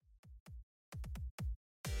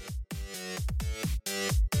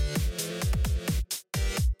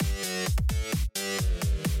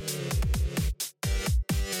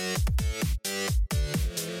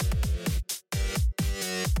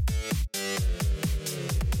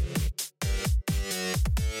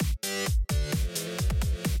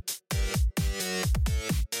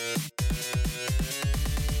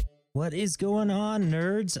What is going on,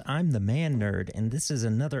 nerds? I'm the Man Nerd, and this is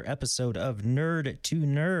another episode of Nerd to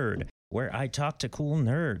Nerd, where I talk to cool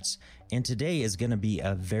nerds. And today is going to be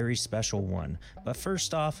a very special one. But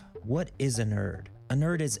first off, what is a nerd? A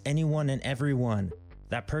nerd is anyone and everyone.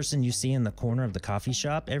 That person you see in the corner of the coffee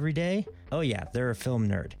shop every day? Oh yeah, they're a film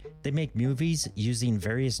nerd. They make movies using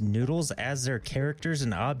various noodles as their characters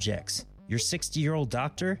and objects. Your 60-year-old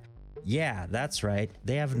doctor? Yeah, that's right.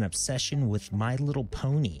 They have an obsession with My Little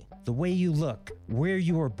Pony. The way you look, where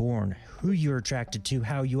you were born, who you're attracted to,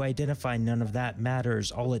 how you identify, none of that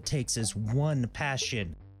matters. All it takes is one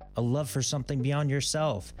passion, a love for something beyond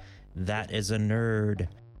yourself. That is a nerd.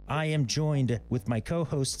 I am joined with my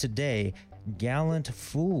co-host today, Gallant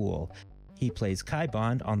Fool. He plays Kai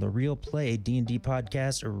Bond on the Real Play D&D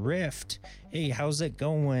podcast Rift. Hey, how's it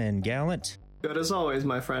going, Gallant? Good as always,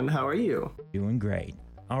 my friend. How are you? Doing great.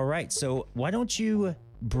 All right, so why don't you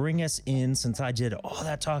bring us in, since I did all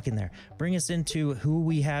that talking there, bring us into who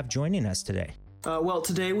we have joining us today. Well,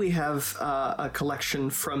 today we have a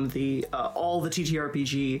collection from the all the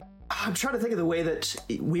TTRPG. I'm trying to think of the way that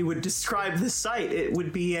we would describe this site. It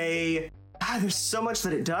would be there's so much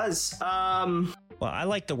that it does. Well, I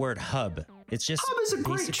like the word hub. It's just hub is a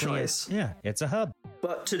great choice. It's a hub.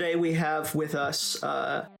 But today we have with us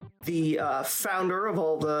the founder of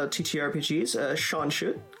all the TTRPGs, Sean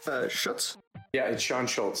Schutz. Yeah, it's Sean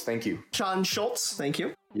Schultz. Thank you. Sean Schultz, thank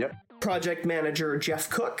you. Yep. Project manager Jeff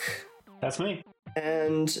Cook. That's me.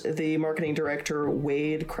 And the marketing director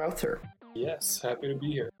Wade Crowther. Yes, happy to be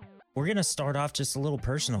here. We're going to start off just a little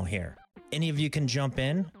personal here. Any of you can jump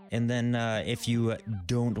in, and then if you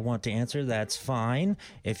don't want to answer, that's fine.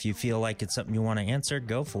 If you feel like it's something you want to answer,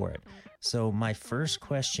 go for it. So my first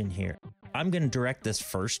question here, I'm going to direct this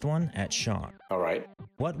first one at Sean. All right.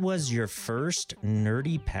 What was your first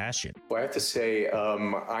nerdy passion? Well, I have to say,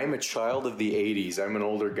 I'm a child of the 80s. I'm an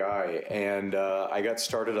older guy, and I got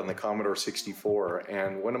started on the Commodore 64.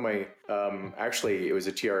 And one of my, actually, it was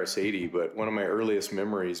a TRS-80, but one of my earliest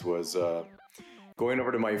memories was going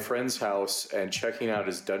over to my friend's house and checking out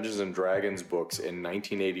his Dungeons and Dragons books in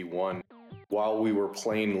 1981 while we were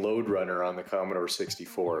playing Lode Runner on the Commodore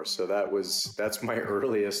 64. So that's my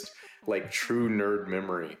earliest, like, true nerd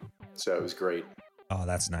memory. So it was great. Oh,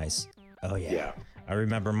 that's nice. Oh, yeah. I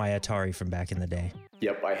remember my Atari from back in the day.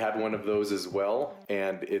 Yep, I had one of those as well,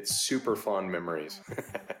 and it's super fond memories.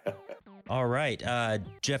 All right.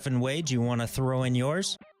 Jeff and Wade, do you want to throw in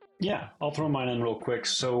yours? Yeah, I'll throw mine in real quick.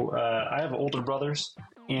 So I have older brothers,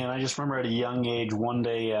 and I just remember at a young age, one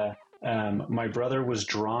day, my brother was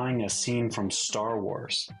drawing a scene from Star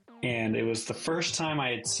Wars. And it was the first time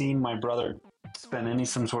I had seen my brother spend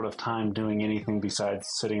some sort of time doing anything besides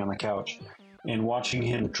sitting on the couch. And watching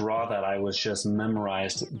him draw that, I was just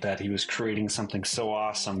memorized that he was creating something so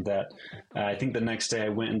awesome that I think the next day I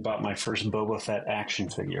went and bought my first Boba Fett action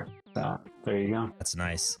figure. So there you go. That's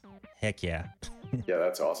nice. Heck yeah. Yeah,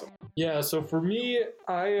 that's awesome. Yeah, so for me,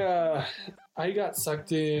 I got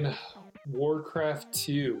sucked in Warcraft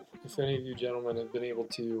 2. If any of you gentlemen have been able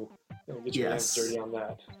to get your hands dirty on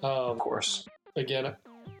that. Of course. Again,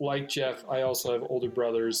 like Jeff, I also have older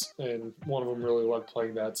brothers, and one of them really loved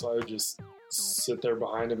playing that, so I would just sit there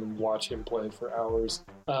behind him and watch him play for hours.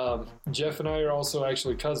 Jeff and I are also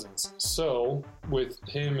actually cousins. So with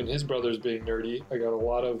him and his brothers being nerdy, I got a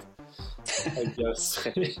lot of, I guess,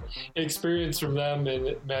 experience from them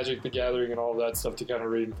and Magic the Gathering and all of that stuff to kind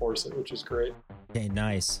of reinforce it, which is great. Okay,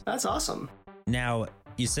 nice. That's awesome. Now,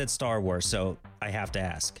 you said Star Wars, so I have to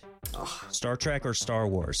ask. Star Trek or Star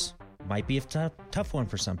Wars? Might be a tough one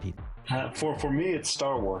for some people. For me, it's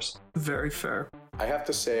Star Wars. Very fair. I have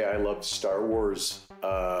to say I loved Star Wars.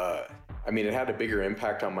 It had a bigger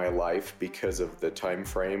impact on my life because of the time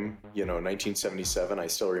frame. 1977, I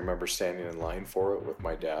still remember standing in line for it with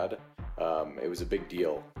my dad. It was a big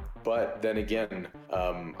deal. But then again,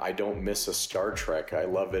 I don't miss a Star Trek. I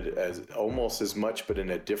love it as almost as much, but in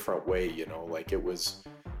a different way, it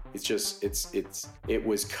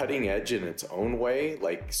was cutting edge in its own way,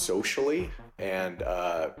 like socially, and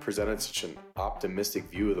presented such an optimistic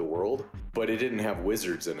view of the world, but it didn't have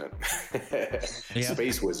wizards in it.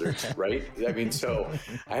 Space wizards, right? So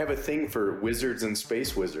I have a thing for wizards and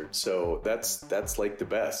space wizards, so that's like the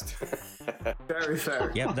best. Very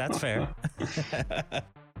fair. Yep, that's fair.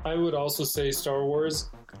 I would also say Star Wars.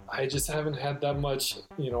 I just haven't had that much,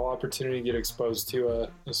 opportunity to get exposed to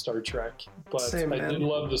a Star Trek. But Same, I did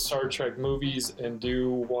love the Star Trek movies and do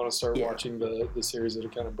want to start Yeah. watching the series that are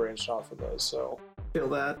kind of branched off of those. So Feel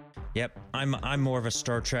that. Yep, I'm more of a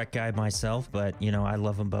Star Trek guy myself, but I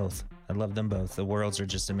love them both. I love them both. The worlds are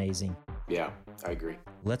just amazing. Yeah, I agree.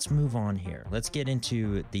 Let's move on here. Let's get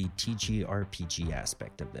into the TTRPG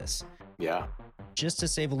aspect of this. Yeah. Just to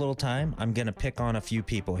save a little time, I'm going to pick on a few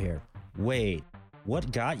people here. Wade,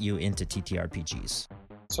 what got you into TTRPGs?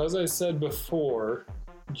 So as I said before,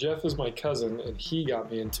 Jeff is my cousin, and he got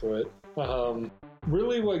me into it.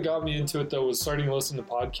 Really what got me into it, though, was starting to listen to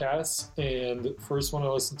podcasts, and the first one I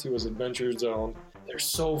listened to was Adventure Zone. They're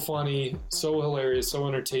so funny, so hilarious, so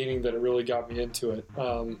entertaining that it really got me into it.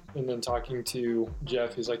 And then talking to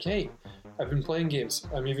Jeff, he's like, hey, I've been playing games.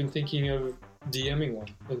 I'm even thinking of DMing one.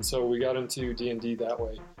 And so we got into D&D that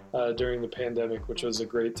way during the pandemic, which was a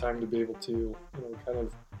great time to be able to, kind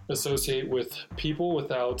of associate with people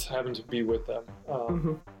without having to be with them.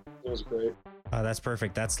 It was great. Oh, that's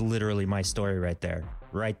perfect. That's literally my story right there.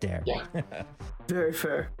 Right there. Yeah. Very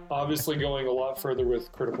fair. Obviously going a lot further with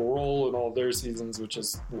Critical Role and all their seasons, which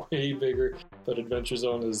is way bigger, but Adventure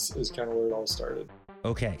Zone is kind of where it all started.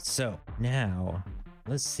 Okay, so now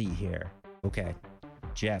let's see here. Okay,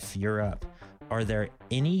 Jeff, you're up. Are there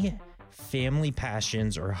any family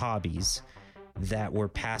passions or hobbies that were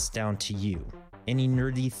passed down to you? Any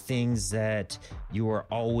nerdy things that you were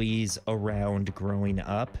always around growing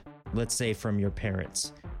up, let's say from your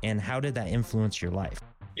parents? And how did that influence your life?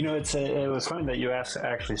 It was funny that you asked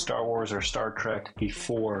actually Star Wars or Star Trek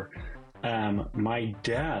before. My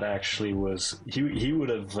dad actually he would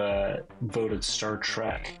have voted Star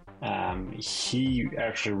Trek. He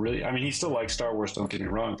actually really, he still likes Star Wars, don't get me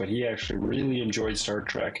wrong, but he actually really enjoyed Star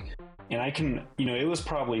Trek. And it was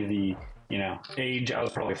probably the, age, I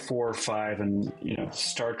was probably 4 or 5, and,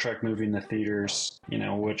 Star Trek movie in the theaters,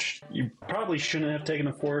 which you probably shouldn't have taken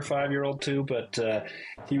a 4 or 5-year-old to, but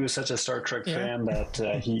he was such a Star Trek fan that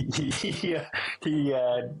he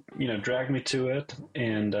dragged me to it.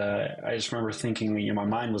 And I just remember thinking, my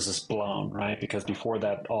mind was just blown, right? Because before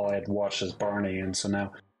that, all I had watched was Barney. And so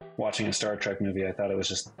now watching a Star Trek movie, I thought it was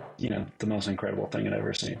just, the most incredible thing I'd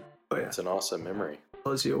ever seen. Oh, yeah. It's an awesome memory.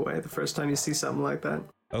 Blows you away the first time you see something like that.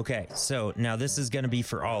 Okay, so now this is going to be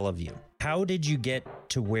for all of you. How did you get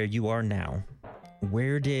to where you are now?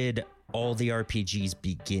 Where did all the RPGs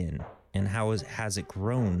begin? And how has it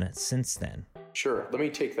grown since then? Sure. Let me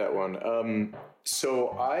take that one.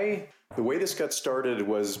 The way this got started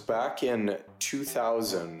was back in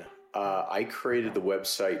 2000. I created the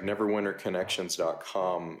website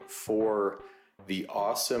neverwinterconnections.com for the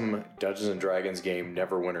awesome Dungeons and Dragons game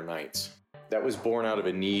Neverwinter Nights. That was born out of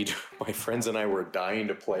a need. My friends and I were dying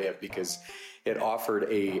to play it because it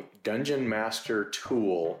offered a dungeon master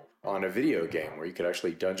tool on a video game where you could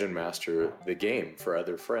actually dungeon master the game for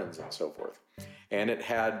other friends and so forth. And it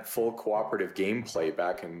had full cooperative gameplay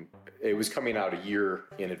it was coming out a year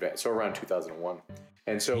in advance, so around 2001.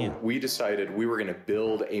 And so we decided we were going to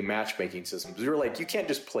build a matchmaking system. Because we were like, you can't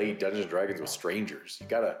just play Dungeons & Dragons with strangers. You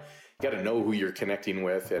gotta know who you're connecting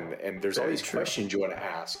with, and there's all these questions you want to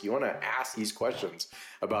ask. You want to ask these questions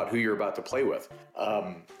about who you're about to play with.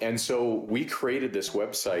 And so we created this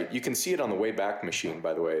website. You can see it on the Wayback Machine,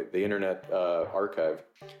 by the way, the Internet Archive.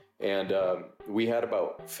 And we had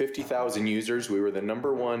about 50,000 users. We were the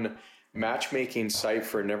 #1 matchmaking site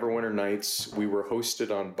for Neverwinter Nights. We were hosted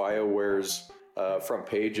on BioWare's front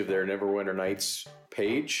page of their Neverwinter Nights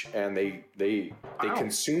page, and they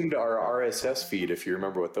consumed our RSS feed, if you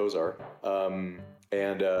remember what those are,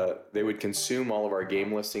 and they would consume all of our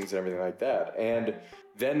game listings and everything like that. And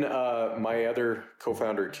then my other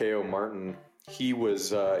co-founder, K.O. Martin, he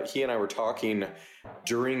and I were talking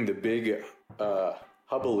during the big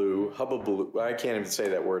hubbaloo, I can't even say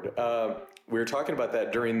that word. We were talking about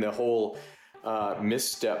that during the whole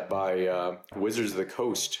misstep by Wizards of the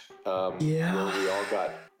Coast, where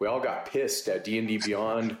we all got pissed at D&D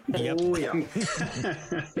Beyond. Oh, yeah.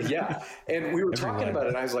 Yeah. And we were talking about it,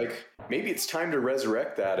 and I was like, maybe it's time to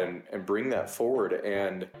resurrect that and bring that forward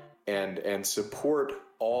and support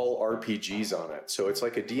all RPGs on it. So it's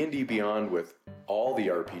like a D&D Beyond with all the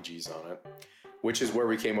RPGs on it, which is where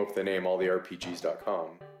we came up with the name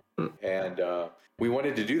alltherpgs.com. And we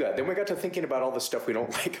wanted to do that. Then we got to thinking about all the stuff we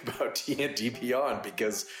don't like about D&D Beyond,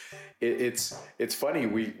 because it's funny.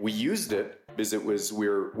 We used it because we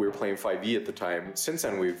were playing 5e at the time. Since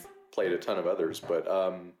then, we've played a ton of others, but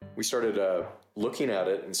we started looking at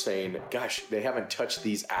it and saying, "Gosh, they haven't touched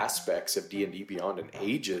these aspects of D&D Beyond in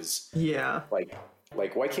ages." Yeah, like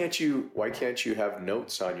why can't you have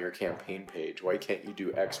notes on your campaign page? Why can't you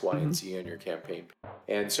do X, Y, and Z on your campaign?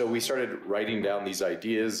 And so we started writing down these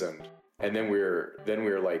ideas, and then we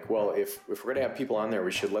were like, well, if we're gonna have people on there,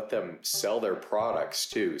 we should let them sell their products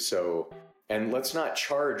too. So and let's not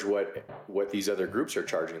charge what these other groups are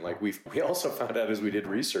charging. Like we also found out as we did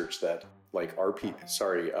research that like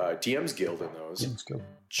DM's Guild and those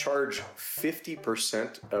charge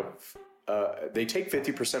 50% of they take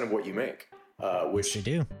 50% of what you make, which they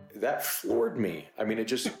do. That floored me. I mean, it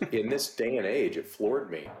just in this day and age, it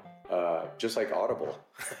floored me. Just like Audible.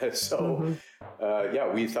 So,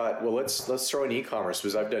 we thought, well, let's throw in e-commerce,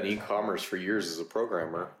 because I've done e-commerce for years as a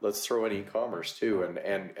programmer. Let's throw in e-commerce too,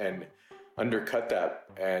 and undercut that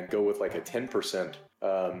and go with like a 10%,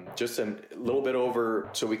 just a little bit over,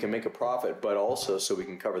 so we can make a profit, but also so we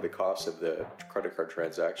can cover the cost of the credit card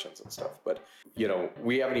transactions and stuff. But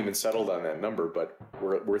we haven't even settled on that number, but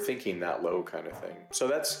we're thinking that low kind of thing. So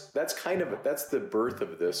that's the birth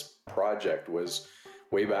of this project, was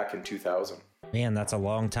way back in 2000. Man, that's a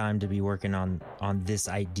long time to be working on this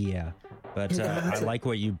idea. But I like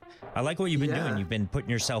what you've been doing. You've been putting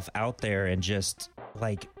yourself out there, and just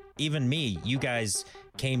like, even me, you guys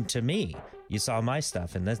came to me. You saw my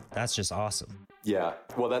stuff, and that's just awesome. Yeah.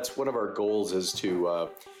 Well, that's one of our goals, is to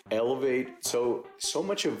elevate. So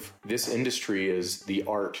much of this industry is the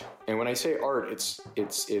art. And when I say art,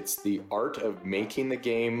 it's the art of making the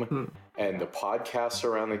game and the podcasts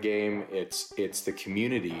around the game. It's the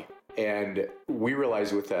community. And we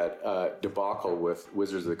realized with that debacle with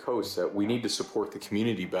Wizards of the Coast that we need to support the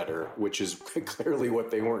community better, which is clearly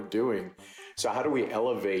what they weren't doing. So how do we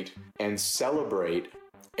elevate and celebrate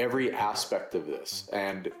every aspect of this?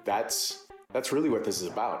 And that's really what this is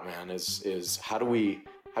about, man, is how do we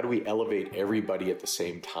elevate everybody at the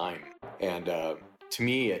same time? And to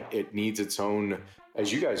me, it needs its own,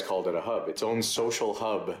 as you guys called it, a hub, its own social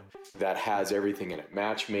hub that has everything in it: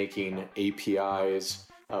 matchmaking, APIs,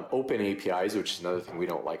 open APIs, which is another thing we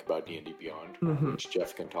don't like about D&D Beyond, which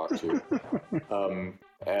Jeff can talk to.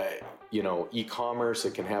 E-commerce,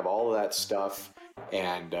 it can have all of that stuff.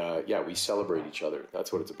 And we celebrate each other.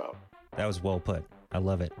 That's what it's about. That was well put. I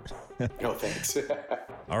love it. No, thanks.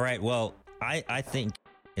 All right. Well, I think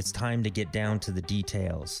it's time to get down to the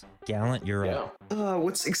details. Gallant, you're up.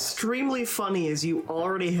 What's extremely funny is you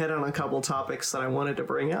already hit on a couple topics that I wanted to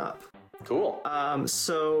bring up. Cool.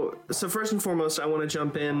 So first and foremost, I want to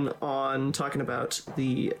jump in on talking about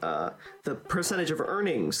the percentage of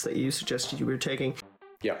earnings that you suggested you were taking.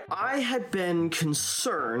 Yeah. I had been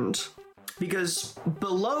concerned because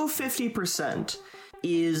below 50%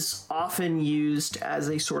 is often used as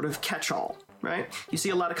a sort of catch-all, right? You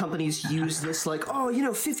see a lot of companies use this like,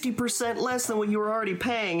 50% less than what you were already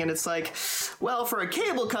paying. And it's like, well, for a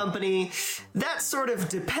cable company, that sort of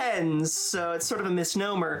depends. So it's sort of a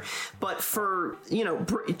misnomer. But for,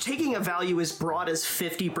 taking a value as broad as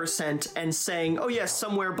 50% and saying, oh, yes,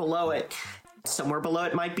 somewhere below it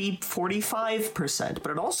might be 45%,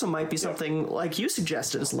 but it also might be something like you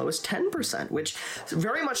suggested, as low as 10%, which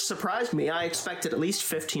very much surprised me. I expected at least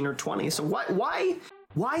 15 or 20. So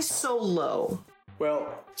why so low?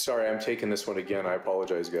 Well, sorry, I'm taking this one again. I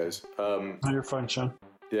apologize, guys. No, you're fine, Sean.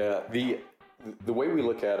 Yeah, the way we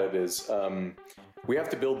look at it is we have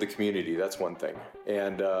to build the community. That's one thing,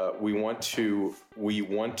 and we want to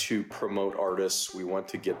promote artists. We want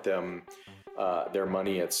to get them their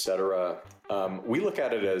money, etc. We look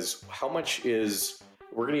at it as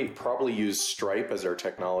we're going to probably use Stripe as our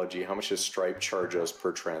technology. How much does Stripe charge us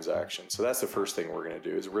per transaction? So that's the first thing we're going to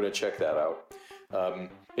do, is we're going to check that out.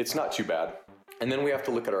 It's not too bad. And then we have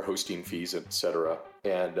to look at our hosting fees, etc.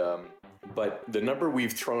 And but the number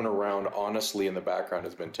we've thrown around, honestly, in the background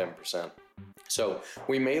has been 10%. So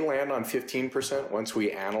we may land on 15% once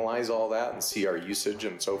we analyze all that and see our usage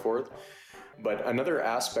and so forth. But another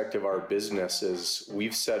aspect of our business is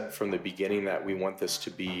we've said from the beginning that we want this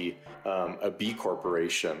to be a B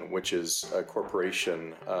corporation, which is a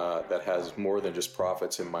corporation that has more than just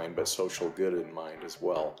profits in mind, but social good in mind as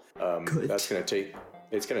well. It's going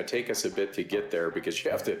to take us a bit to get there, because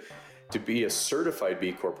you have to be a certified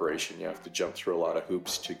B corporation. You have to jump through a lot of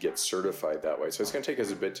hoops to get certified that way. So it's going to take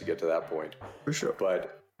us a bit to get to that point. For sure.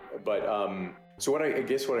 But so what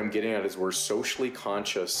I'm getting at is we're socially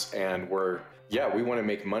conscious, and we want to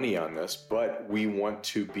make money on this, but we want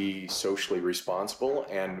to be socially responsible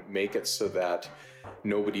and make it so that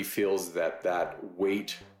nobody feels that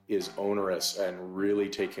weight is onerous and really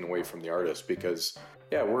taken away from the artist. Because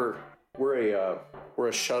we're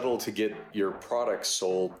a shuttle to get your product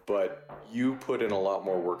sold, but you put in a lot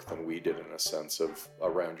more work than we did, in a sense of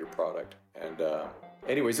around your product. And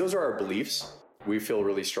anyways, those are our beliefs. We feel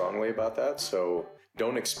really strongly about that, so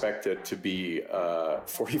don't expect it to be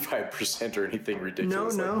 45% or anything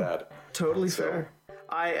ridiculous like that. Totally fair.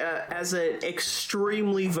 I, as an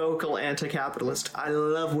extremely vocal anti-capitalist, I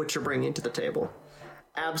love what you're bringing to the table.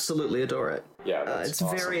 absolutely adore it. Yeah, that's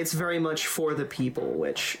awesome. It's very much for the people,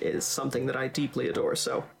 which is something that I deeply adore.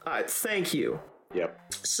 So, thank you.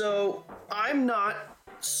 Yep. So, I'm not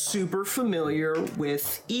super familiar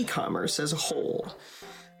with e-commerce as a whole.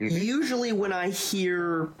 Usually when I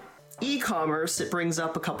hear e-commerce, it brings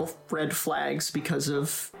up a couple red flags because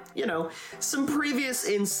of, some previous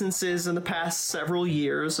instances in the past several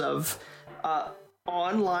years of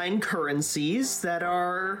online currencies that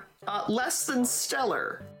are less than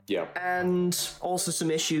stellar. Yeah. And also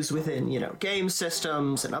some issues within, game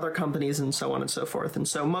systems and other companies and so on and so forth. And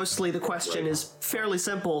so mostly the question is fairly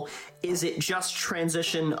simple. Is it just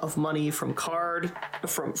transition of money from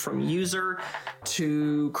from user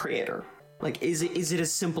to creator? Like, is it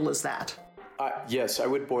as simple as that? Yes, I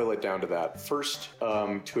would boil it down to that. First,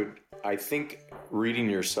 I think reading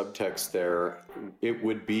your subtext there, it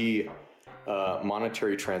would be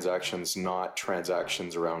monetary transactions, not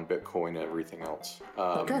transactions around Bitcoin and everything else.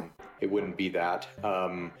 Okay. It wouldn't be that.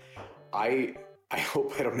 I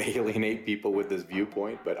hope I don't alienate people with this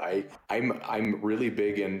viewpoint, but I'm really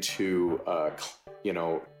big into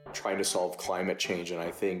trying to solve climate change, and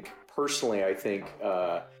I think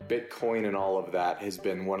Bitcoin and all of that has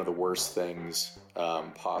been one of the worst things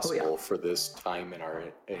possible for this time in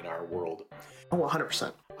our world. Oh,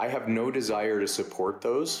 100%. I have no desire to support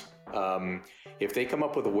those. If they come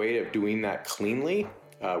up with a way of doing that cleanly,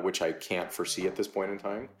 which I can't foresee at this point in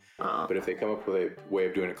time, but if they come up with a way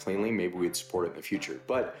of doing it cleanly, maybe we'd support it in the future.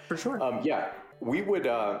 But for sure,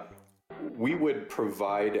 we would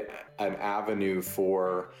provide an avenue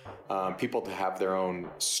for people to have their own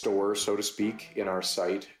store, so to speak, in our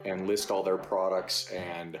site and list all their products,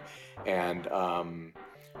 and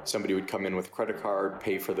somebody would come in with a credit card,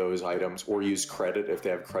 pay for those items, or use credit if they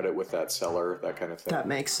have credit with that seller, that kind of thing. That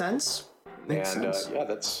makes sense.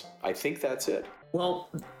 I think that's it. Well,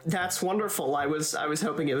 that's wonderful. I was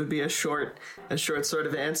hoping it would be a short sort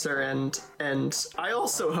of answer, and I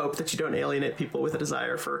also hope that you don't alienate people with a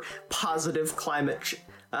desire for positive climate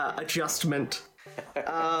adjustment.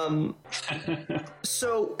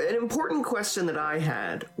 So an important question that I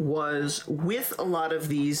had was, with a lot of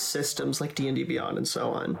these systems like D&D Beyond and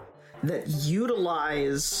so on that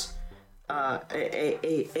utilize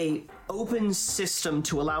a open system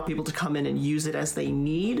to allow people to come in and use it as they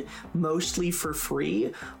need, mostly for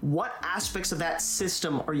free, what aspects of that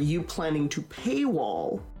system are you planning to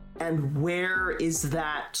paywall, and where is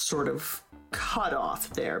that sort of cutoff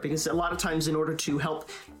there? Because a lot of times, in order to help,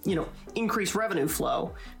 increase revenue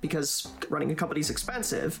flow, because running a company is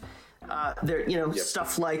expensive,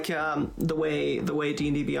 stuff like the way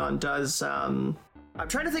D&D Beyond does. I'm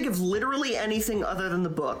trying to think of literally anything other than the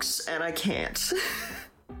books, and I can't.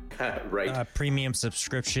 Right. Premium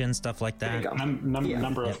subscription, stuff like that.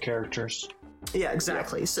 Number of characters. Yeah,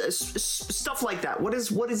 exactly. So, stuff like that. What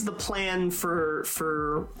is the plan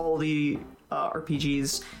for all the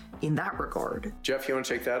RPGs in that regard? Jeff, you want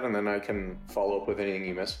to take that, and then I can follow up with anything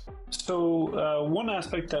you miss? So one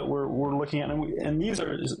aspect that we're looking at, and these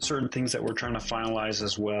are certain things that we're trying to finalize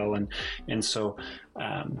as well, and so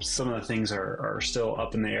some of the things are still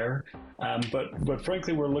up in the air. But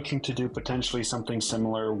frankly, we're looking to do potentially something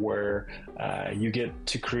similar where you get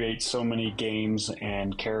to create so many games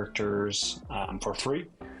and characters for free.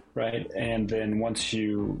 Right, and then once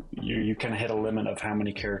you kind of hit a limit of how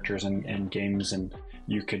many characters and games and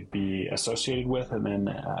you could be associated with, and then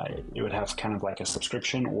it would have kind of like a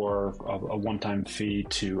subscription or a one-time fee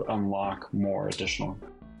to unlock more additional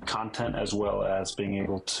content, as well as being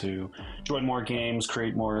able to join more games,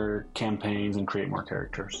 create more campaigns, and create more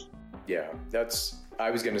characters. Yeah,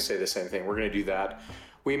 I was going to say the same thing. We're going to do that.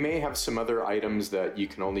 We may have some other items that you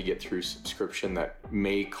can only get through subscription that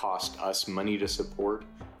may cost us money to support.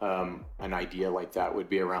 An idea like that would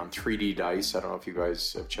be around 3D dice. I don't know if you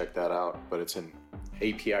guys have checked that out, but it's an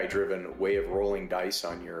API-driven way of rolling dice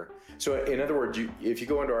on your... So in other words, if you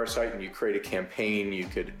go into our site and you create a campaign, you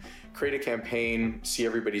could create a campaign, see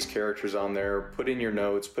everybody's characters on there, put in your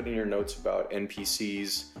notes about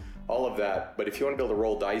NPCs, all of that. But if you want to be able to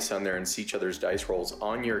roll dice on there and see each other's dice rolls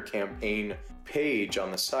on your campaign page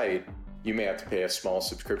on the site, you may have to pay a small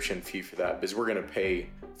subscription fee for that, because we're going to pay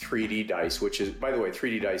 3D Dice, which is, by the way,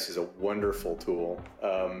 3D Dice is a wonderful tool,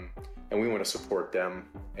 and we want to support them.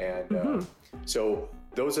 And so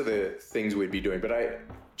those are the things we'd be doing. But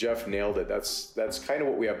Jeff nailed it. That's kind of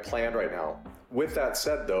what we have planned right now. With that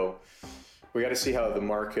said, though, we got to see how the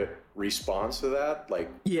market responds to that.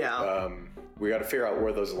 We got to figure out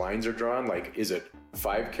where those lines are drawn. Like, is it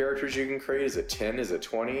 5 characters you can create? Is it 10? Is it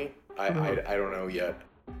 20? I don't know yet.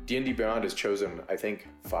 D&D Beyond has chosen, I think,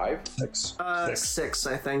 5? 6. Six,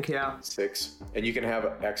 I think, yeah. 6. And you can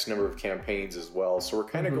have X number of campaigns as well. So we're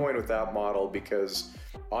kind of going with that model because,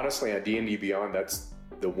 honestly, on D&D Beyond, that's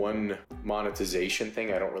the one monetization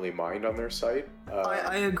thing I don't really mind on their site.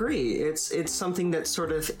 I agree. It's something that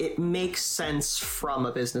sort of, it makes sense from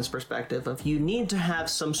a business perspective of you need to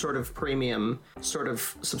have some sort of premium sort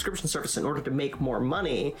of subscription service in order to make more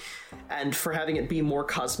money, and for having it be more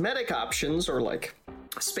cosmetic options or like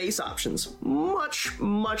space options,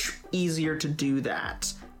 much easier to do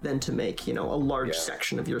that than to make, a large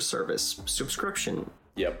section of your service subscription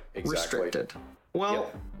restricted.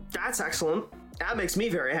 Well, that's excellent. That makes me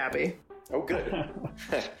very happy. Oh, good.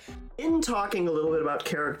 In talking a little bit about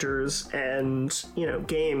characters and,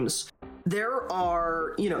 games, there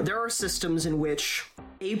are systems in which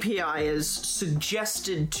API is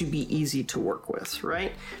suggested to be easy to work with,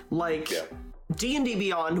 right? Like D&D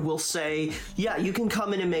Beyond will say, yeah, you can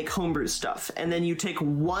come in and make homebrew stuff, and then you take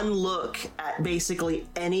one look at basically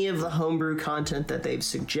any of the homebrew content that they've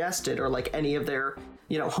suggested, or like any of their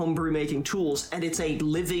homebrew making tools, and it's a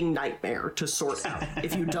living nightmare to sort out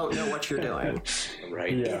if you don't know what you're doing.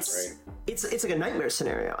 Right. Yeah. It's like a nightmare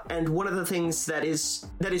scenario. And one of the things that is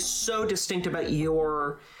so distinct about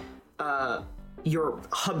your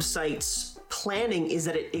hub site's planning is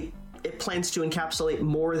that it plans to encapsulate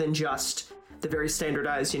more than just the very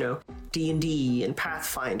standardized, D&D and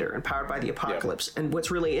Pathfinder and Powered by the Apocalypse. And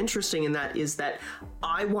what's really interesting in that is that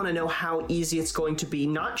I want to know how easy it's going to be,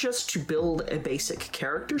 not just to build a basic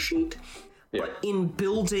character sheet, but in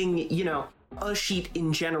building, a sheet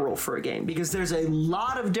in general for a game. Because there's a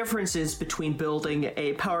lot of differences between building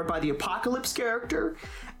a Powered by the Apocalypse character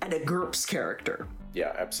and a GURPS character.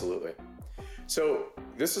 Yeah, absolutely. So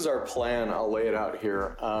this is our plan. I'll lay it out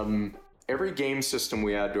here. Every game system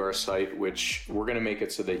we add to our site, which we're going to make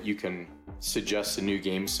it so that you can suggest a new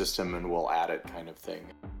game system and we'll add it kind of thing.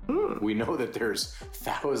 We know that there's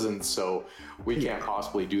thousands, so we can't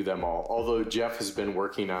possibly do them all. Although Jeff has been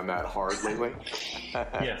working on that hard lately.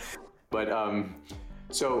 Yeah. But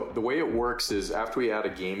so the way it works is after we add a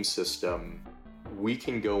game system, we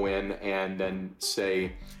can go in and then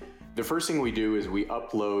say, the first thing we do is we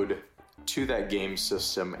upload to that game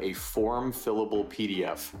system a form fillable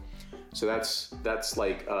PDF. So that's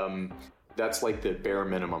like the bare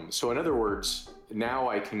minimum. So in other words, now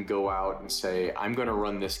I can go out and say, I'm going to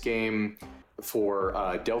run this game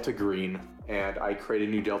for Delta Green, and I create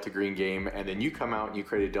a new Delta Green game, and then you come out and you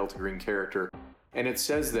create a Delta Green character. And it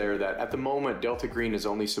says there that at the moment, Delta Green is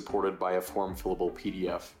only supported by a form fillable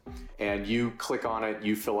PDF. And you click on it,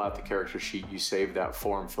 you fill out the character sheet, you save that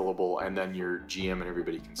form fillable, and then your GM and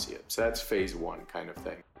everybody can see it. So that's phase 1 kind of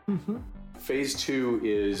thing. Mm-hmm. Phase 2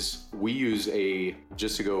 is we use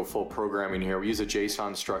just to go full programming here, we use a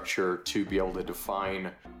JSON structure to be able to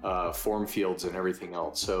define form fields and everything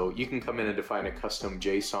else. So you can come in and define a custom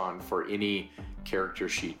JSON for any character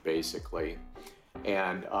sheet, basically.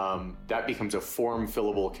 And that becomes a form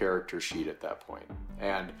fillable character sheet at that point.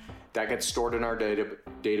 And that gets stored in our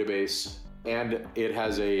database. And it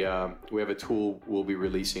has we have a tool we'll be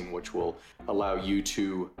releasing which will allow you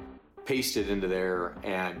to paste it into there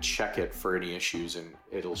and check it for any issues, and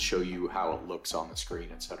it'll show you how it looks on the screen,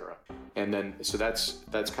 etc. And then, so that's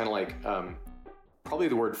kind of like, probably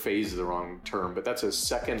the word phase is the wrong term, but that's a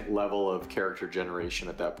second level of character generation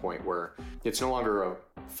at that point, where it's no longer a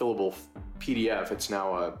fillable PDF, it's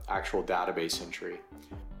now a actual database entry.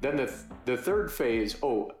 Then the third phase,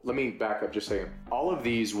 let me back up just a second. All of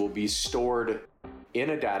these will be stored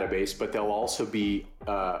in a database, but they'll also be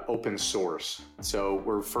open source. So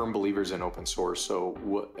we're firm believers in open source. So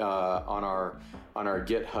on our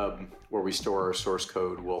GitHub, where we store our source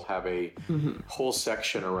code, we'll have a whole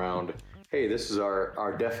section around, hey, this is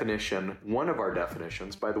our definition, one of our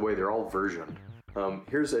definitions. By the way, they're all versioned.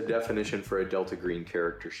 Here's a definition for a Delta Green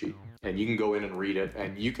character sheet. And you can go in and read it,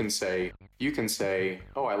 and you can say,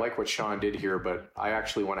 oh, I like what Sean did here, but I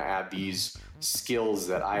actually want to add these skills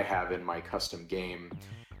that I have in my custom game.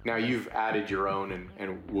 Now you've added your own,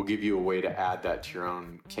 and we'll give you a way to add that to your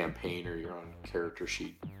own campaign or your own character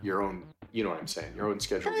sheet, your own, you know what I'm saying, your own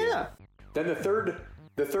schedule. Yeah. Then the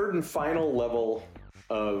third and final level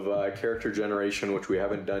of character generation, which we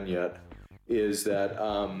haven't done yet, is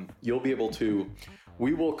that you'll be able to,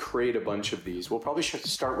 we will create a bunch of these. We'll probably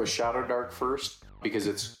start with Shadowdark first, because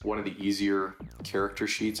it's one of the easier character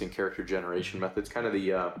sheets and character generation methods, kind of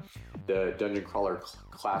the Dungeon Crawler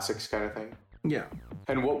classics kind of thing. Yeah.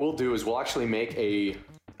 And what we'll do is we'll actually make a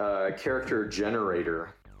character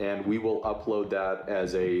generator, and we will upload that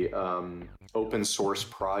as a open source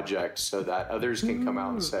project so that others can come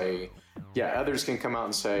out and say,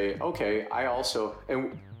 okay, I also,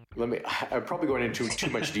 and I'm probably going into too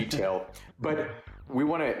much detail, but we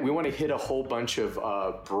want to hit a whole bunch of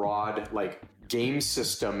broad, like, game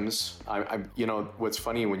systems. What's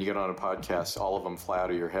funny when you get on a podcast, all of them fly out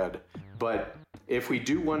of your head. But if we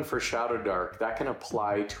do one for Shadow Dark, that can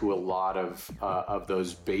apply to a lot of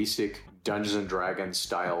those basic Dungeons and Dragons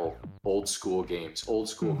style old school games, old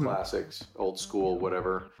school classics, old school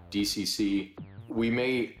whatever, DCC. We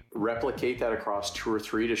may replicate that across 2 or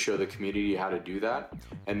 3 to show the community how to do that,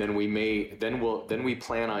 and then we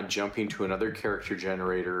plan on jumping to another character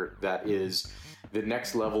generator that is the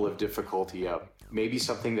next level of difficulty up. Maybe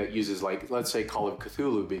something that uses, like, let's say Call of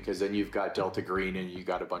Cthulhu, because then you've got Delta Green and you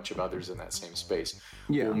got a bunch of others in that same space.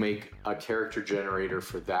 Yeah. We'll make a character generator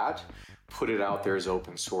for that, put it out there as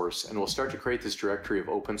open source, and we'll start to create this directory of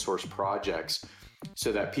open source projects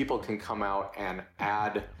so that people can come out and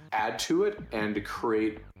add to it and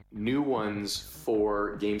create new ones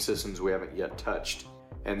for game systems we haven't yet touched.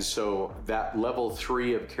 And so that level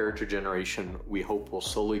 3 of character generation, we hope, will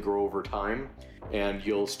slowly grow over time, and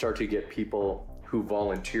you'll start to get people who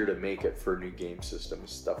volunteer to make it for new game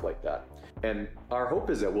systems, stuff like that. And our hope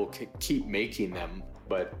is that we'll keep making them,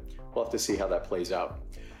 but we'll have to see how that plays out.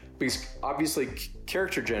 Because obviously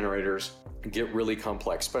character generators get really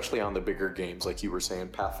complex, especially on the bigger games, like you were saying,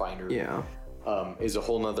 Pathfinder. Yeah. Is a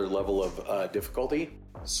whole nother level of difficulty.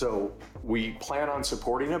 So we plan on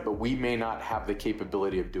supporting it, but we may not have the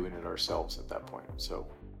capability of doing it ourselves at that point. So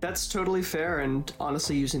that's totally fair, and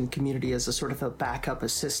honestly, using the community as a sort of a backup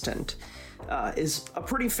assistant is a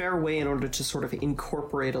pretty fair way in order to sort of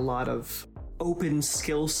incorporate a lot of open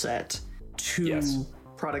skill set to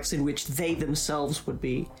products in which they themselves would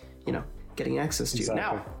be, getting access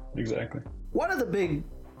to. Exactly. One of the big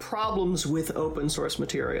problems with open source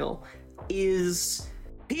material is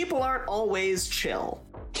people aren't always chill.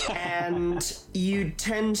 And you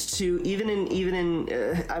tend to, even in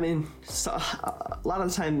a lot of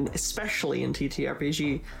the time, especially in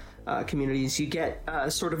TTRPG communities, you get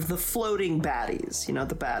sort of the floating baddies,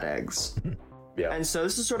 the bad eggs. Yeah. And so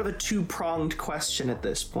this is sort of a 2-pronged question at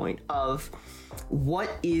this point of what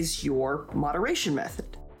is your moderation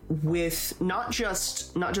method? With not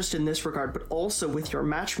just in this regard, but also with your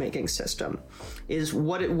matchmaking system, is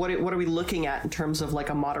what are we looking at in terms of like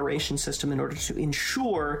a moderation system in order to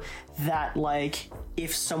ensure that, like,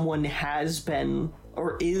 if someone has been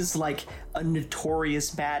or is like a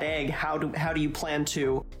notorious bad egg, how do you plan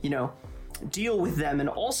to deal with them, and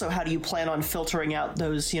also how do you plan on filtering out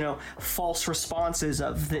those false responses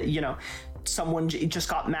of the someone just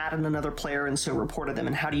got mad at another player and so reported them,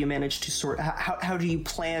 and how do you manage to how do you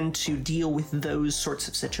plan to deal with those sorts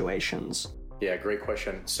of situations? Yeah, great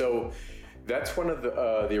question. So that's one of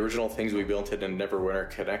the original things we built in Neverwinter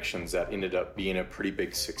Connections that ended up being a pretty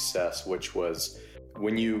big success, which was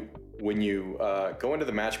when you go into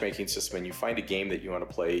the matchmaking system and you find a game that you want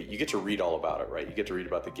to play, you get to read all about it, right? You get to read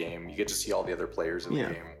about the game, you get to see all the other players in the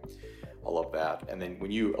game, all of that. And then when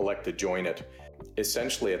you elect to join it,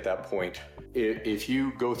 essentially at that point, if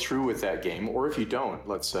you go through with that game, or if you don't,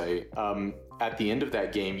 let's say, at the end of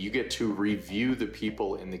that game, you get to review the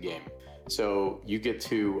people in the game. So you get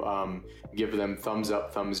to give them thumbs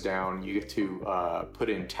up, thumbs down. You get to put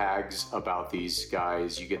in tags about these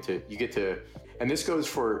guys. You get to, and this goes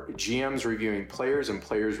for GMs reviewing players and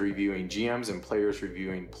players reviewing GMs and players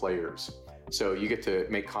reviewing players. So you get to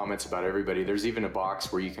make comments about everybody. There's even a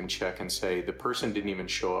box where you can check and say the person didn't even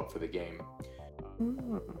show up for the game.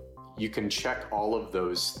 You can check all of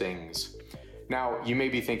those things. Now, you may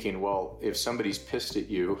be thinking, well, if somebody's pissed at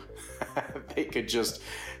you, they could just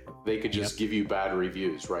give you bad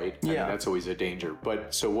reviews, right? Yeah. I mean, that's always a danger.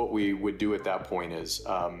 But so what we would do at that point is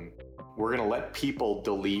we're going to let people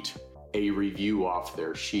delete a review off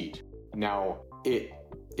their sheet. Now, it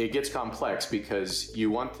gets complex because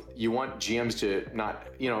you want GMs to not,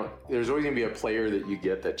 there's always going to be a player that you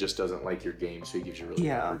get that just doesn't like your game, so he gives you a really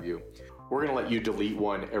bad review. We're going to let you delete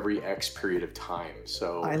one every X period of time.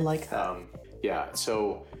 So I like that.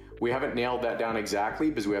 So we haven't nailed that down exactly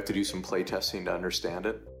because we have to do some play testing to understand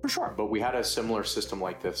it. For sure. But we had a similar system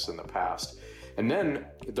like this in the past. And then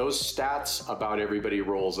those stats about everybody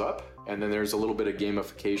rolls up, and then there's a little bit of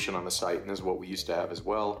gamification on the site, and this is what we used to have as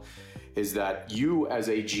well, is that you as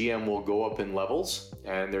a GM will go up in levels,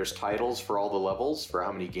 and there's titles for all the levels, for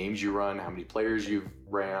how many games you run, how many players you've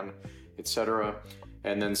ran, etc.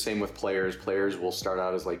 And then same with players. Players will start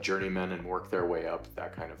out as like journeymen and work their way up,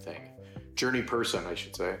 that kind of thing. Journey person, I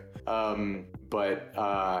should say.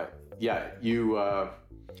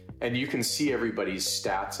 And you can see everybody's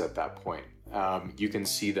stats at that point. You can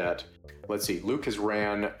see that, let's see, Luke has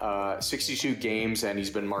ran 62 games and he's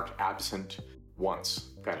been marked absent once,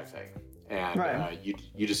 kind of thing. And right.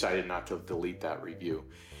 You decided not to delete that review.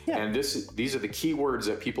 Yeah. And these are the keywords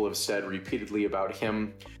that people have said repeatedly about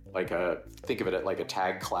him, think of it like a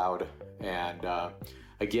tag cloud. And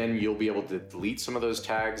again, you'll be able to delete some of those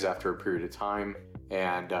tags after a period of time.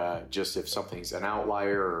 And just if something's an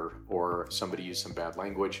outlier or somebody used some bad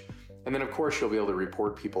language. And then, of course, you'll be able to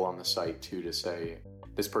report people on the site, too, to say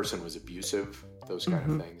this person was abusive, those kind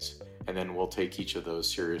of things. And then we'll take each of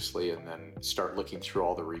those seriously and then start looking through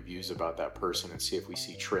all the reviews about that person and see if we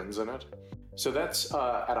see trends in it. So that's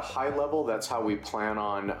at a high level, that's how we plan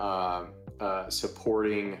on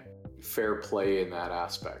supporting fair play in that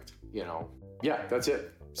aspect. Yeah, that's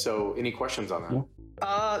it. So any questions on that? Yeah.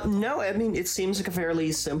 No, I mean, it seems like a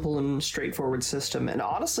fairly simple and straightforward system, and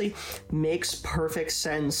honestly makes perfect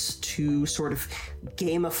sense to sort of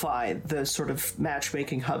gamify the sort of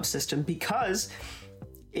matchmaking hub system, because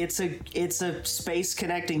it's a space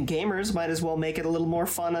connecting gamers. Might as well make it a little more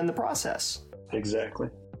fun in the process. Exactly.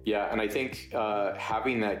 Yeah, and I think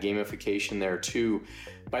having that gamification there too.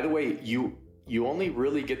 By the way, you only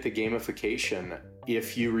really get the gamification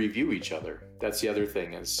if you review each other. That's the other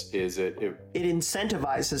thing is it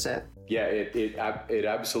incentivizes it. Yeah, it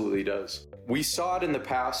absolutely does. We saw it in the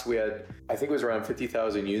past. We had, I think it was around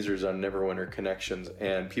 50,000 users on Neverwinter Connections,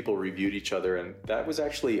 and people reviewed each other, and that was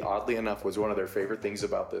actually, oddly enough, was one of their favorite things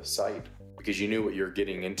about the site, because you knew what you're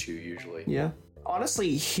getting into usually. Yeah.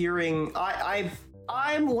 Honestly, hearing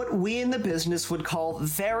I'm what we in the business would call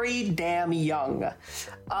very damn young.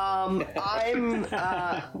 I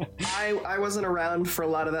wasn't around for a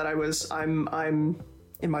lot of that. I'm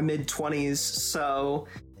in my mid-20s, so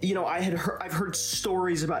I've heard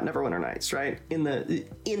stories about Neverwinter Nights, right? In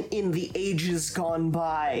the ages gone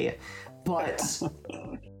by, but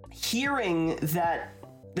hearing that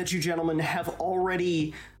you gentlemen have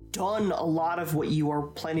already done a lot of what you are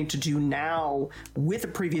planning to do now with the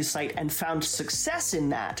previous site and found success in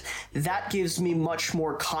that gives me much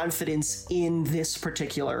more confidence in this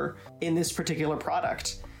particular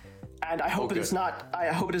product. And I hope it is not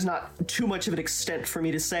too much of an extent for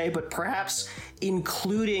me to say, but perhaps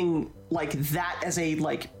including like that as a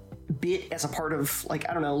bit as a part of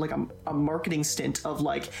a marketing stint of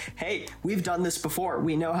hey, we've done this before,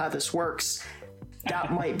 we know how this works.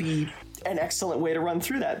 That might be an excellent way to run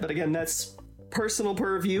through that. But again, that's personal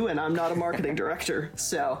purview, and I'm not a marketing director,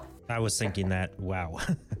 so I was thinking that. Wow.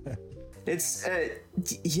 It's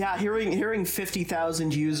hearing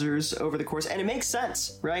 50,000 users over the course, and it makes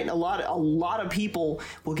sense, right? A lot of people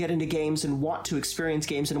will get into games and want to experience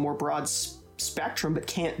games in a more broad spectrum, but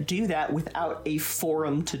can't do that without a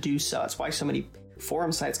forum to do so. That's why so many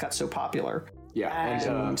forum sites got so popular. Yeah,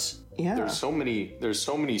 and yeah, there's so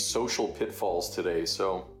many social pitfalls today.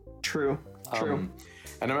 So true.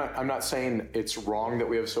 And I'm not saying it's wrong that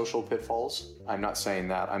we have social pitfalls. I'm not saying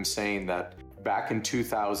that. I'm saying that back in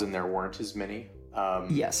 2000 there weren't as many.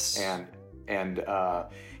 Yes. And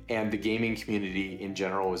the gaming community in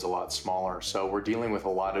general was a lot smaller. So we're dealing with a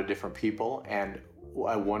lot of different people, and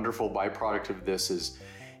a wonderful byproduct of this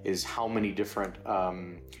is how many different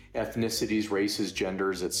ethnicities, races,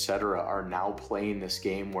 genders, etc. are now playing this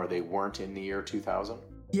game where they weren't in the year 2000.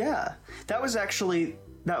 Yeah, that was actually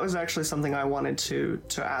something I wanted to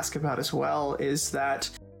ask about as well, is that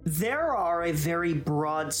there are a very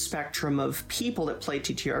broad spectrum of people that play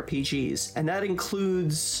TTRPGs, and that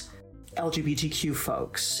includes LGBTQ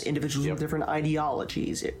folks, individuals with different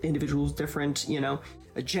ideologies, individuals with different,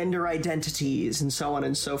 gender identities, and so on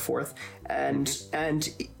and so forth. And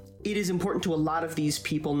it is important to a lot of these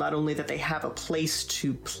people, not only that they have a place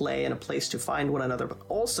to play and a place to find one another, but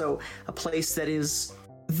also a place that is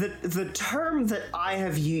the term that I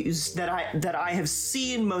have used, that I have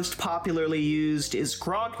seen most popularly used, is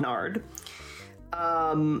grognard,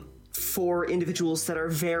 for individuals that are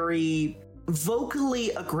very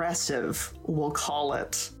vocally aggressive, we'll call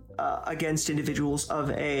it, against individuals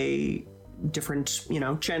of a different,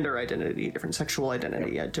 gender identity, different sexual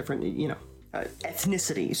identity, a different,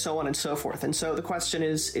 ethnicity, so on and so forth. And so the question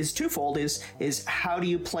is twofold: is how do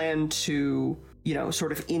you plan to,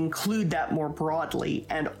 sort of include that more broadly,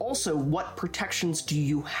 and also what protections do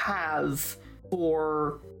you have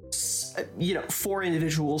for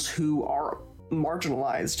individuals who are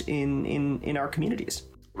marginalized in our communities?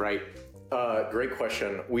 Right. Great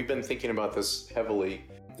question. We've been thinking about this heavily.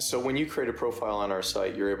 So when you create a profile on our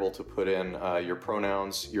site, you're able to put in your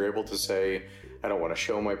pronouns. You're able to say, I don't want to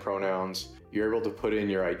show my pronouns. you're able to put in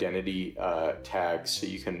your identity tags, so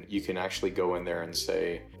you can actually go in there and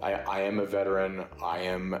say, I am a veteran, I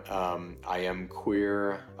am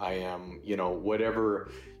queer, I am,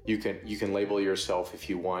 whatever. You can label yourself if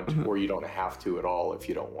you want, or you don't have to at all if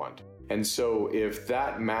you don't want. And so if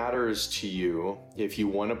that matters to you, if you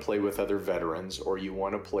want to play with other veterans, or you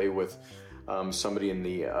want to play with somebody in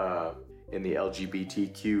the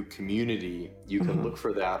LGBTQ community, you can look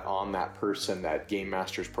for that on that person, that game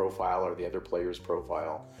master's profile or the other player's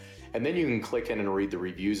profile. And then you can click in and read the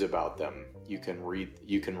reviews about them. You can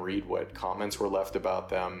read what comments were left about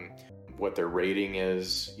them, what their rating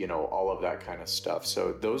is, all of that kind of stuff.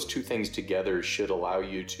 So those two things together should allow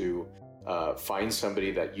you to find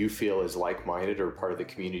somebody that you feel is like-minded or part of the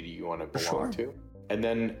community you want to belong to. And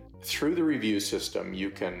then through the review system,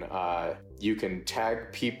 you can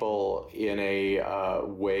tag people in a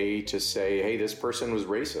way to say, hey, this person was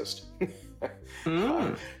racist.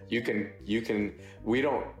 You can. We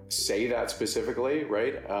don't say that specifically,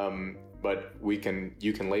 right? But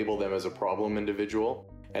you can label them as a problem individual,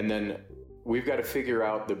 and then we've got to figure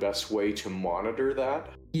out the best way to monitor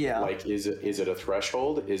that. Yeah. Like, is it a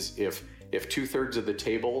threshold? Is if 2/3 of the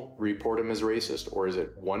table report him as racist, or is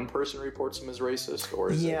it one person reports him as racist,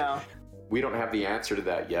 or is it? We don't have the answer to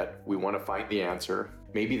that yet. We want to find the answer.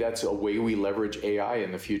 Maybe that's a way we leverage AI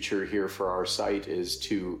in the future here for our site, is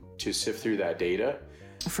to sift through that data.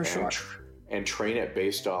 For sure. And train it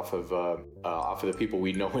based off of the people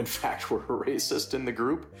we know, in fact, were racist in the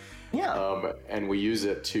group. Yeah. And we use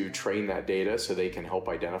it to train that data so they can help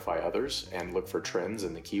identify others and look for trends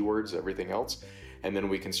and the keywords, everything else. And then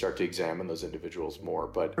we can start to examine those individuals more.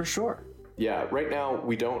 But for sure. Yeah, right now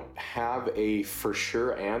we don't have a for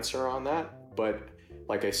sure answer on that. But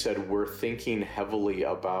like I said, we're thinking heavily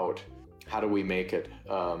about how do we make it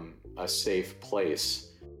a safe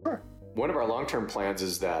place. Sure. One of our long-term plans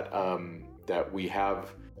is that that we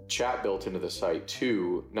have chat built into the site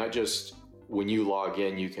too, not just when you log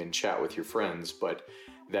in, you can chat with your friends, but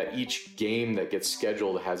that each game that gets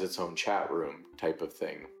scheduled has its own chat room type of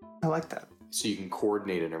thing. I like that. So you can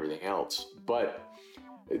coordinate and everything else. But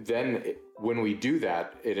then when we do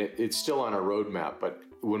that, it's still on our roadmap, but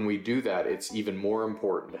when we do that, it's even more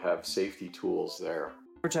important to have safety tools there.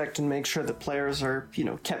 Protect and make sure that players are,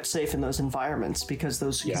 kept safe in those environments, because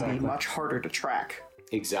those can be much harder to track.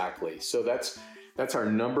 Exactly. So that's our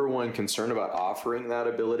number one concern about offering that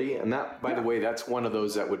ability. And that, by the way, that's one of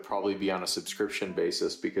those that would probably be on a subscription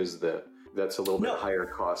basis, because that's a little bit higher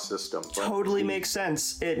cost system. Totally makes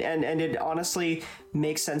sense. And it honestly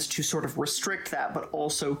makes sense to sort of restrict that, but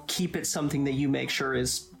also keep it something that you make sure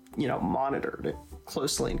is, monitored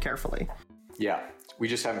closely and carefully. Yeah. We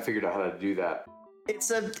just haven't figured out how to do that.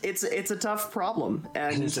 It's a tough problem,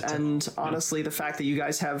 and honestly, the fact that you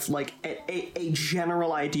guys have like a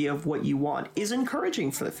general idea of what you want is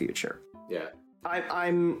encouraging for the future. Yeah, I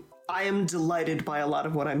am delighted by a lot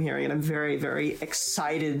of what I'm hearing, and I'm very, very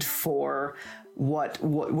excited for what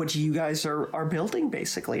you guys are building.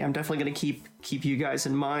 Basically, I'm definitely going to keep you guys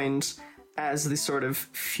in mind as the sort of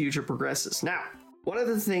future progresses. Now, one of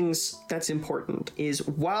the things that's important is,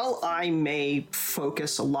 while I may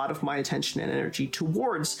focus a lot of my attention and energy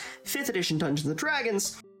towards 5th edition Dungeons &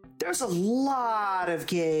 Dragons, there's a lot of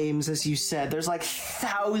games, as you said. There's like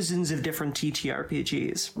thousands of different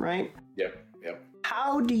TTRPGs, right? Yep.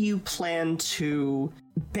 How do you plan to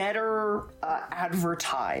better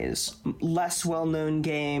advertise less well-known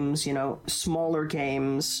games, smaller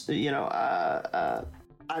games,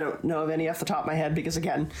 I don't know of any off the top of my head, because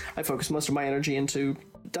again, I focus most of my energy into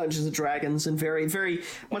Dungeons and Dragons, and very, very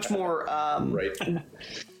much more, right.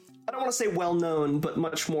 I don't want to say well-known, but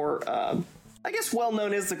much more, I guess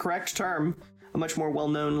well-known is the correct term, a much more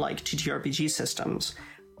well-known like TTRPG systems.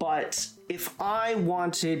 But if I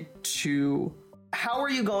wanted to, how are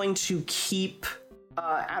you going to keep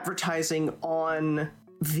advertising on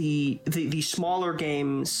the smaller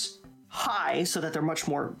games high, so that they're much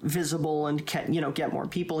more visible and can, get more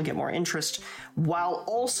people and get more interest, while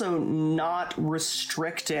also not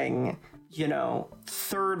restricting,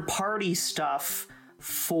 third-party stuff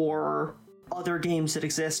for other games that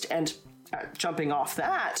exist? And jumping off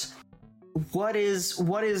that, what is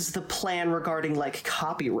the plan regarding like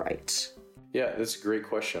copyright? Yeah, that's a great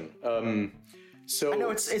question. So I know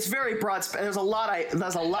it's very broad. There's a lot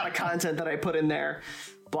of content that I put in there,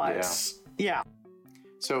 but yeah.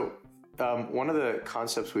 So one of the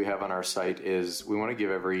concepts we have on our site is we want to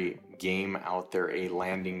give every game out there a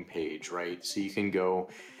landing page, right? So you can go,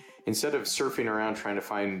 instead of surfing around trying to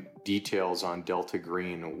find details on Delta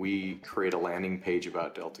Green, we create a landing page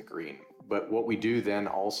about Delta Green. But what we do then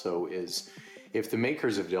also is if the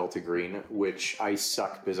makers of Delta Green, which I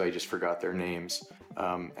suck because I just forgot their names,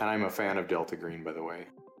 and I'm a fan of Delta Green, by the way,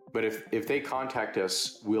 but if they contact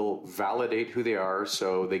us, we'll validate who they are,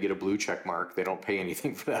 so they get a blue check mark. They don't pay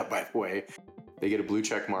anything for that, by the way. They get a blue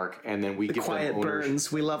check mark, and then we give them quiet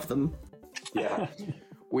burns. We love them. Yeah.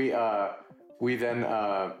 We then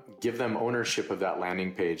give them ownership of that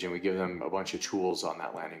landing page, and we give them a bunch of tools on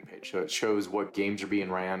that landing page. So it shows what games are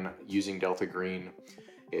being ran using Delta Green.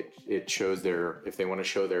 It shows if they want to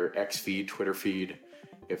show their X feed, Twitter feed,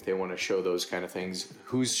 if they want to show those kind of things,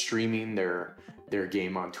 who's streaming their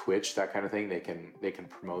game on Twitch, that kind of thing. They can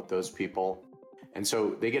promote those people. And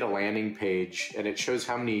so they get a landing page, and it shows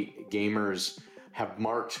how many gamers have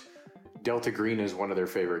marked Delta Green as one of their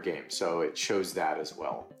favorite games. So it shows that as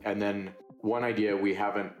well. And then one idea we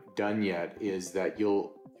haven't done yet is that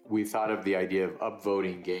we thought of the idea of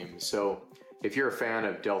upvoting games. So if you're a fan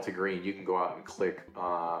of Delta Green, you can go out and click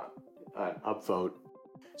an upvote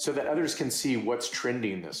so that others can see what's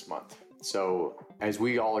trending this month. So as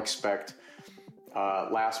we all expect,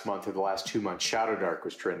 last month or the last 2 months, Shadow Dark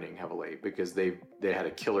was trending heavily because they had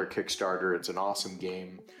a killer Kickstarter. It's an awesome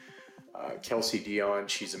game. Kelsey Dion,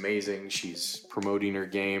 she's amazing. She's promoting her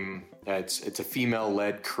game. It's a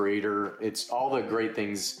female-led creator. It's all the great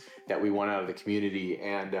things that we want out of the community.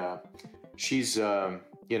 And she's,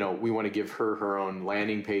 we want to give her own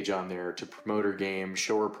landing page on there to promote her game,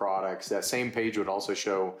 show her products. That same page would also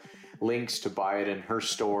show links to buy it in her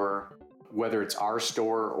store, whether it's our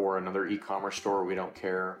store or another e-commerce store, we don't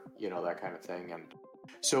care, that kind of thing. And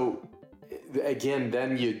so again,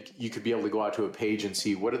 then you could be able to go out to a page and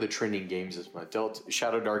see what are the trending games this month.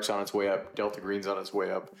 Shadow Dark's on its way up, Delta Green's on its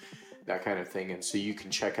way up, that kind of thing. And so you can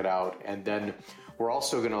check it out. And then we're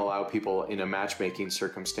also going to allow people in a matchmaking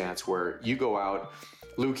circumstance where you go out,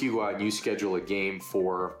 Luke, you go out and you schedule a game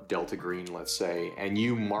for Delta Green, let's say, and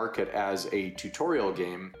you mark it as a tutorial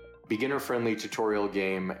game, beginner-friendly tutorial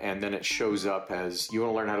game, and then it shows up as, you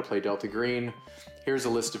want to learn how to play Delta Green? Here's a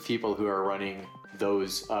list of people who are running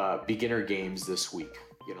those beginner games this week,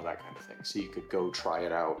 that kind of thing. So you could go try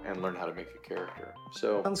it out and learn how to make a character.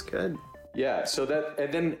 So sounds good. Yeah. So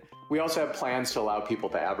and then we also have plans to allow people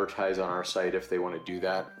to advertise on our site if they want to do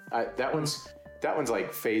that. That one's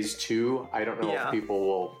like phase 2. I don't know if people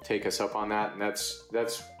will take us up on that. And that's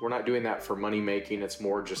we're not doing that for money making. It's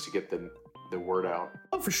more just to get the word out.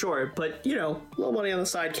 Oh, for sure. But a little money on the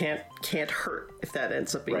side can't hurt if that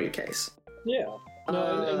ends up being the case. Yeah.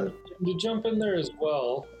 No, and to jump in there as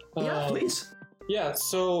well. Yeah, please. Yeah,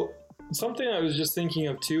 so something I was just thinking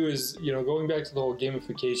of too is, going back to the whole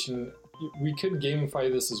gamification, we could gamify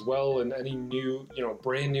this as well in any new,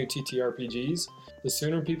 brand new TTRPGs. The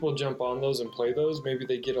sooner people jump on those and play those, maybe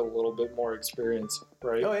they get a little bit more experience,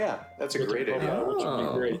 right? Oh yeah, that's a great idea. Which would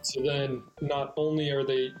be great. So then not only are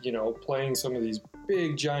they, playing some of these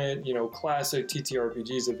big, giant, classic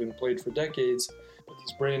TTRPGs that have been played for decades, but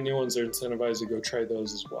these brand new ones are incentivized to go try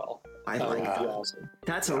those as well. I like that. that. Awesome.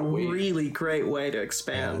 That's a really great way to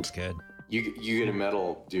expand. That's good. You get a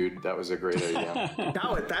medal, dude. That was a great idea.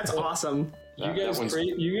 That's awesome. You guys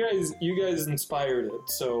inspired it,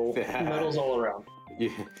 so medals all around.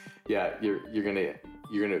 Yeah, you're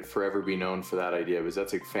gonna forever be known for that idea, because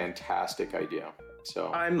that's a fantastic idea.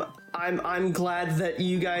 So I'm glad that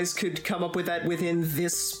you guys could come up with that within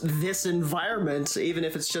this environment, even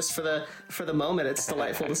if it's just for the moment. It's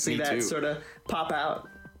delightful to see that sort of pop out,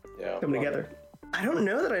 come together. I don't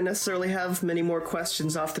know that I necessarily have many more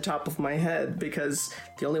questions off the top of my head, because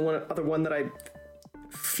the only other one that I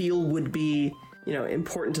feel would be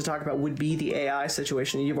important to talk about would be the AI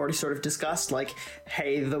situation. You've already sort of discussed, like,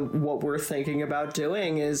 hey, what we're thinking about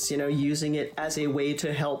doing is, using it as a way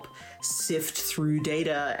to help sift through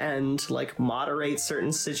data and like moderate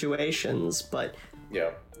certain situations. But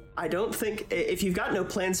I don't think, if you've got no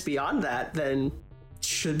plans beyond that, then it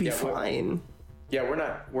should be fine.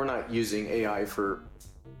 We're not using AI for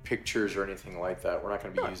pictures or anything like that. We're not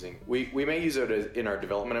going to be using. We may use it in our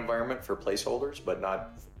development environment for placeholders, but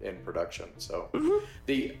not in production. So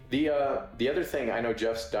the other thing, I know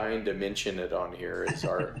Jeff's dying to mention it on here, is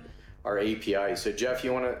our API. So Jeff,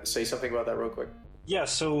 you want to say something about that real quick? Yeah,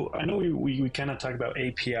 so I know we kind of talked about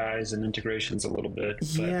APIs and integrations a little bit,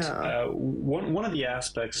 but one of the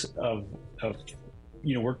aspects of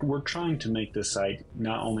we're trying to make this site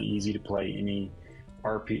not only easy to play any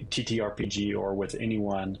TTRPG or with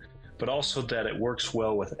anyone, but also that it works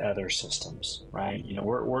well with other systems, right?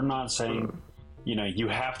 We're not saying you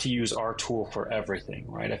have to use our tool for everything,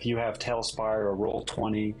 right? If you have Tailspire or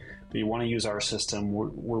Roll20, but you want to use our system,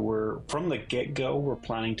 we're from the get-go, we're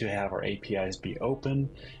planning to have our APIs be open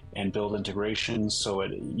and build integrations so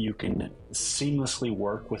you can seamlessly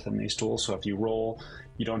work within these tools. So if you roll,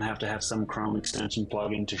 you don't have to have some Chrome extension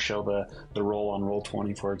plugin to show the roll on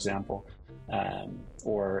Roll20, for example.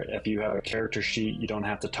 Or if you have a character sheet, you don't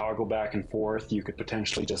have to toggle back and forth. You could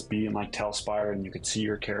potentially just be in like Tailspire and you could see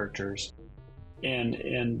your characters.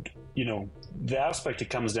 And the aspect it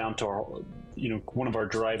comes down to, one of our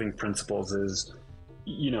driving principles is,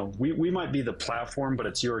 we might be the platform, but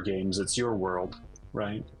it's your games, it's your world,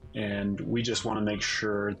 right? And we just want to make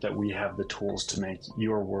sure that we have the tools to make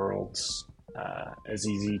your worlds as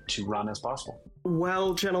easy to run as possible.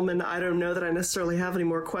 Well, gentlemen, I don't know that I necessarily have any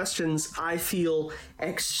more questions. I feel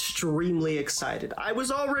extremely excited. I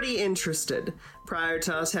was already interested prior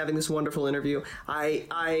to us having this wonderful interview.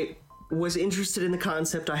 I was interested in the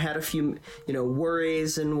concept. I had a few,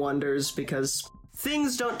 worries and wonders because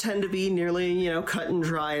things don't tend to be nearly, cut and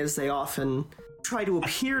dry as they often try to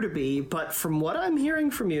appear to be. But from what I'm hearing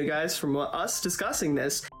from you guys, from us discussing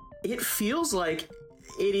this, it feels like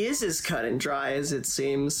it is as cut and dry as it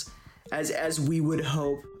seems, as we would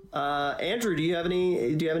hope. Andrew, do you have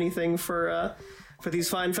anything for these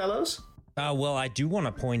fine fellows? Well, I do want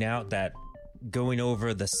to point out that going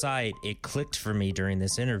over the site, it clicked for me during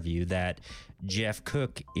this interview that Jeff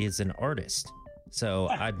Cook is an artist. So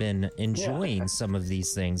I've been enjoying some of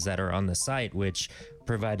these things that are on the site, which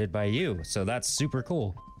provided by you. So that's super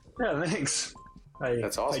cool. Yeah, thanks.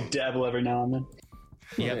 That's awesome. I dabble every now and then.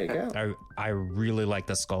 Yeah, there you go. I really like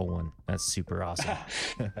the skull one. That's super awesome.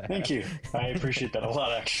 Thank you. I appreciate that a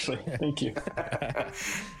lot, actually. Thank you.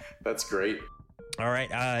 That's great. All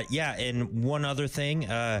right. And one other thing,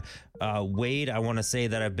 Wade, I want to say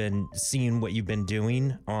that I've been seeing what you've been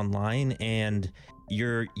doing online, and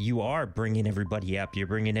you are bringing everybody up. You're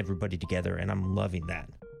bringing everybody together, and I'm loving that.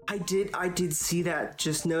 I did see that.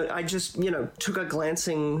 I just took a glance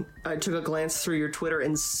through your Twitter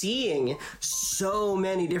and seeing so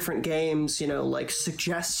many different games, like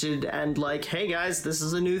suggested and like, hey guys, this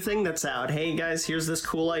is a new thing that's out. Hey guys, here's this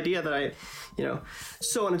cool idea that I,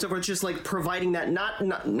 so on and so forth. Just like providing that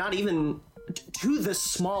not even to the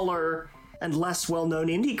smaller and less well-known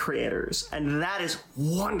indie creators, and that is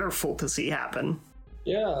wonderful to see happen.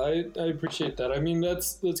 Yeah, I appreciate that. I mean,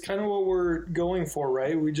 that's kind of what we're going for,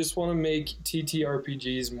 right? We just want to make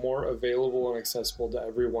TTRPGs more available and accessible to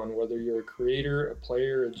everyone, whether you're a creator, a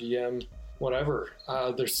player, a GM, whatever.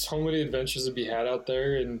 There's so many adventures to be had out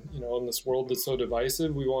there, and in this world that's so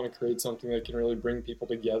divisive, we want to create something that can really bring people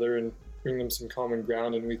together and bring them some common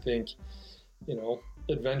ground. And we think,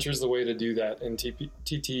 adventure's the way to do that, and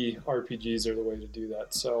TTRPGs are the way to do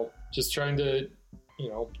that. So just trying to,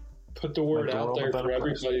 put the word out there for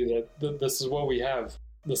everybody that this is what we have.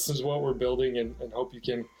 This is what we're building, and hope you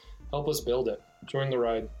can help us build it. Join the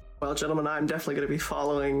ride. Well, gentlemen, I'm definitely going to be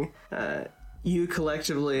following you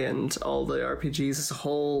collectively and all the RPGs as a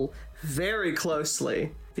whole very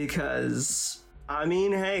closely because, I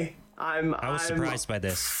mean, hey, I was surprised by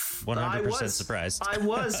this. 100% surprised.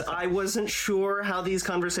 I wasn't sure how these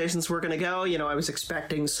conversations were going to go. I was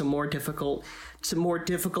expecting some more difficult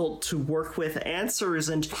to work with answers,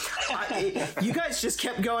 and you guys just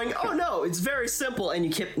kept going, oh no, it's very simple, and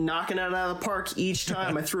you kept knocking it out of the park each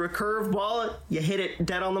time. I threw a curveball, you hit it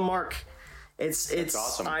dead on the mark. It's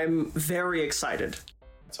awesome. I'm very excited.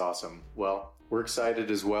 That's awesome. Well, we're excited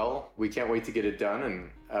as well. We can't wait to get it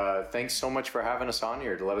done, and thanks so much for having us on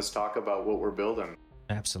here to let us talk about what we're building.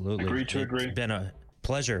 Absolutely. Agree. It's been a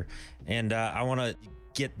pleasure. And I want to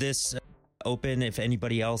get this open if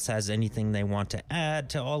anybody else has anything they want to add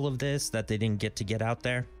to all of this that they didn't get out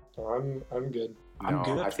there. I'm good. I'm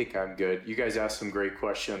good. I think I'm good. You guys asked some great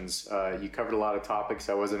questions. You covered a lot of topics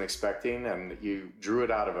I wasn't expecting, and you drew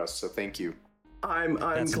it out of us. So thank you. I'm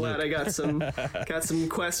glad I got some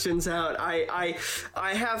questions out. I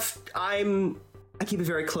keep a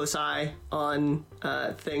very close eye on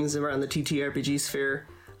things around the TTRPG sphere.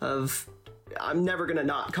 I'm never gonna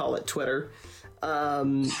not call it Twitter.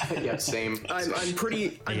 Yeah, same. I'm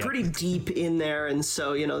pretty deep in there, and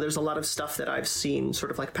so there's a lot of stuff that I've seen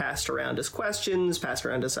sort of like passed around as questions, passed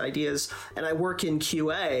around as ideas, and I work in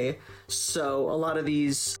QA, so a lot of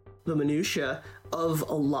the minutia of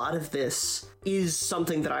a lot of this is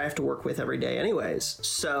something that I have to work with every day anyways.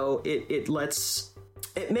 So it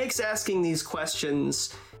makes asking these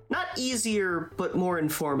questions not easier, but more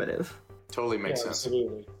informative. Totally makes sense.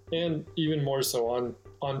 Absolutely. And even more so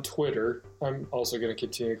on Twitter. I'm also going to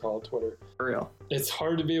continue to call it Twitter. For real. It's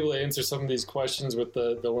hard to be able to answer some of these questions with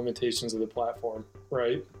the limitations of the platform,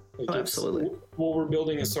 right? Like absolutely. What we're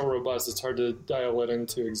building is so robust, it's hard to dial it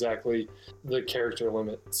into exactly the character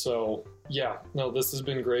limit. So yeah, no, this has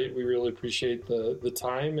been great. We really appreciate the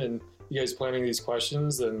time and you guys planning these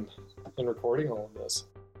questions and recording all of this.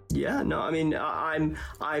 Yeah, no, I mean,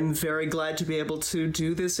 I'm very glad to be able to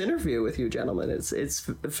do this interview with you, gentlemen. It's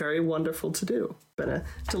very wonderful to do. Been a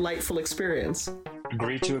delightful experience.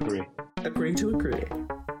 Agree to agree. Agree to agree.